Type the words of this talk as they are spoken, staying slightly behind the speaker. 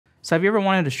So have you ever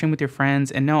wanted to stream with your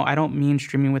friends? And no, I don't mean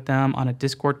streaming with them on a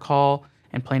Discord call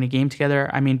and playing a game together.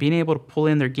 I mean being able to pull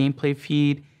in their gameplay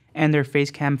feed and their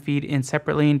face cam feed in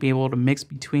separately and be able to mix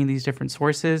between these different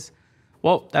sources.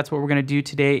 Well, that's what we're going to do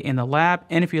today in the lab.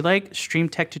 And if you like stream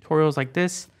tech tutorials like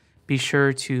this, be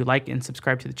sure to like and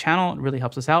subscribe to the channel. It really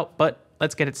helps us out, but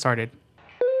let's get it started.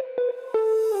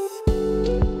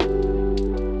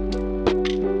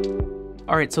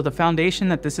 All right, so the foundation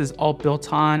that this is all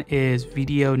built on is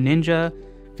VDO Ninja.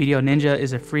 VDO Ninja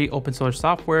is a free open source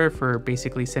software for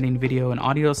basically sending video and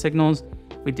audio signals.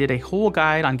 We did a whole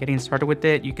guide on getting started with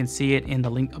it. You can see it in the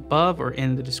link above or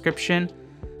in the description.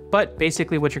 But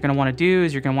basically what you're gonna wanna do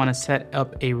is you're gonna wanna set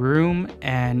up a room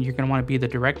and you're gonna wanna be the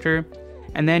director.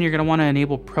 And then you're gonna wanna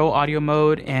enable pro audio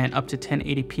mode and up to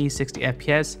 1080p 60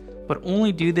 FPS, but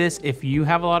only do this if you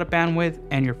have a lot of bandwidth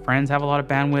and your friends have a lot of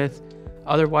bandwidth.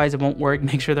 Otherwise, it won't work.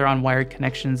 Make sure they're on wired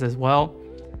connections as well.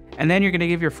 And then you're going to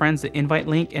give your friends the invite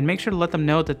link and make sure to let them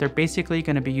know that they're basically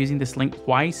going to be using this link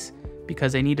twice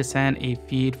because they need to send a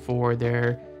feed for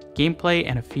their gameplay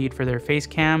and a feed for their face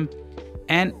cam.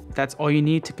 And that's all you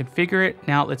need to configure it.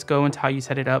 Now let's go into how you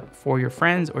set it up for your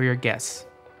friends or your guests.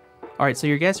 All right, so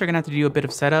your guests are going to have to do a bit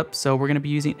of setup. So we're going to be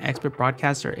using XSplit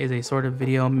Broadcaster as a sort of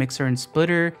video mixer and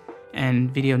splitter,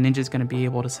 and VDO Ninja is going to be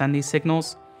able to send these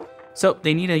signals. So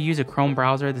they need to use a Chrome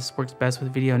browser. This works best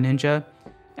with VDO Ninja.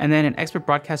 And then an XSplit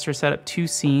Broadcaster set up 2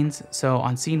 scenes. So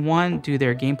on scene 1, do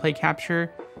their gameplay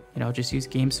capture, just use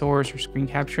game source or screen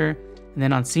capture. And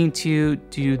then on scene 2,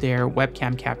 do their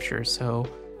webcam capture. So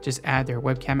just add their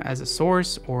webcam as a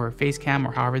source or face cam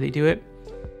or however they do it.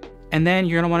 And then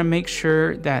you're gonna wanna make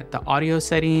sure that the audio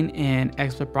setting in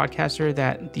XSplit Broadcaster,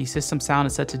 that the system sound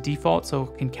is set to default so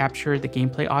it can capture the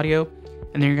gameplay audio.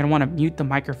 And then you're gonna wanna mute the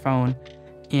microphone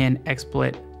in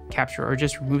XSplit capture or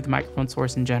just remove the microphone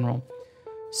source in general.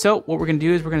 So what we're gonna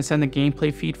do is we're gonna send the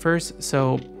gameplay feed first.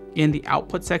 So in the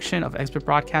output section of XSplit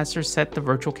Broadcaster, set the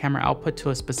virtual camera output to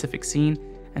a specific scene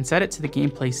and set it to the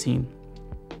gameplay scene.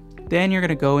 Then you're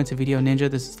gonna go into VDO Ninja,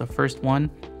 this is the first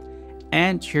one,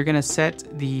 and you're gonna set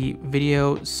the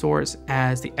video source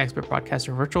as the XSplit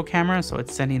Broadcaster virtual camera, so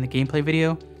it's sending the gameplay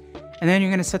video. And then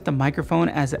you're gonna set the microphone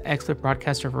as the XSplit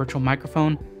Broadcaster virtual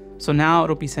microphone. So now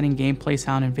it'll be sending gameplay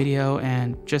sound and video,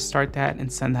 and just start that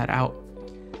and send that out.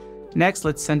 Next,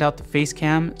 let's send out the face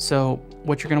cam. So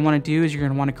what you're gonna wanna do is you're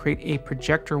gonna wanna create a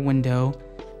projector window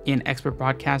in XSplit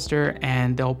Broadcaster,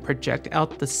 and they'll project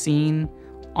out the scene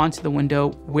onto the window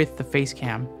with the face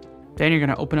cam. Then you're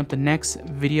gonna open up the next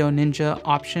VDO Ninja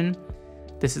option.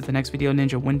 This is the next VDO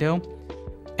Ninja window.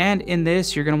 And in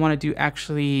this, you're gonna wanna do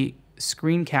actually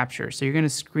screen capture. So you're gonna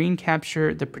screen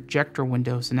capture the projector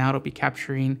window. So now it'll be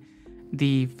capturing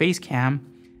the face cam,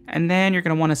 and then you're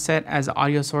going to want to set as the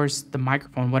audio source the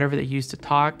microphone, whatever they use to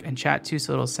talk and chat to,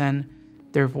 so it'll send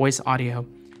their voice audio.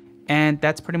 And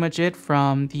that's pretty much it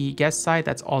from the guest side.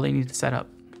 That's all they need to set up.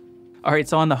 All right,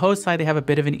 so on the host side, they have a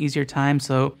bit of an easier time.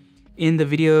 So in the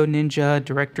VDO Ninja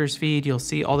directors feed, you'll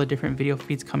see all the different video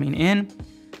feeds coming in.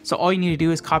 So all you need to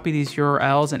do is copy these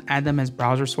URLs and add them as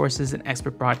browser sources in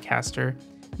XSplit Broadcaster.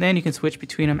 Then you can switch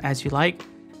between them as you like.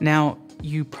 Now,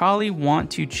 you probably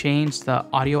want to change the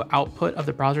audio output of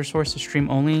the browser source to stream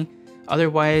only.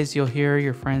 Otherwise, you'll hear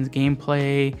your friend's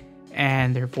gameplay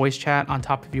and their voice chat on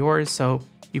top of yours. So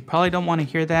you probably don't want to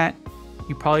hear that.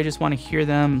 You probably just want to hear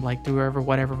them like through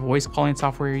whatever voice calling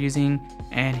software you're using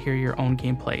and hear your own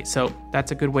gameplay. So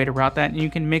that's a good way to route that. And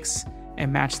you can mix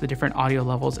and match the different audio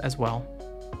levels as well.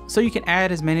 So you can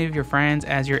add as many of your friends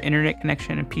as your internet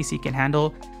connection and PC can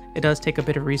handle. It does take a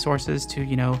bit of resources to,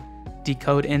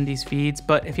 decode in these feeds.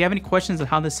 But if you have any questions on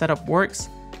how this setup works,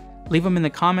 leave them in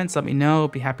the comments. Let me know. I'll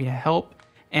be happy to help.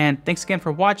 And thanks again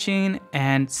for watching,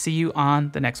 and see you on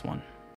the next one.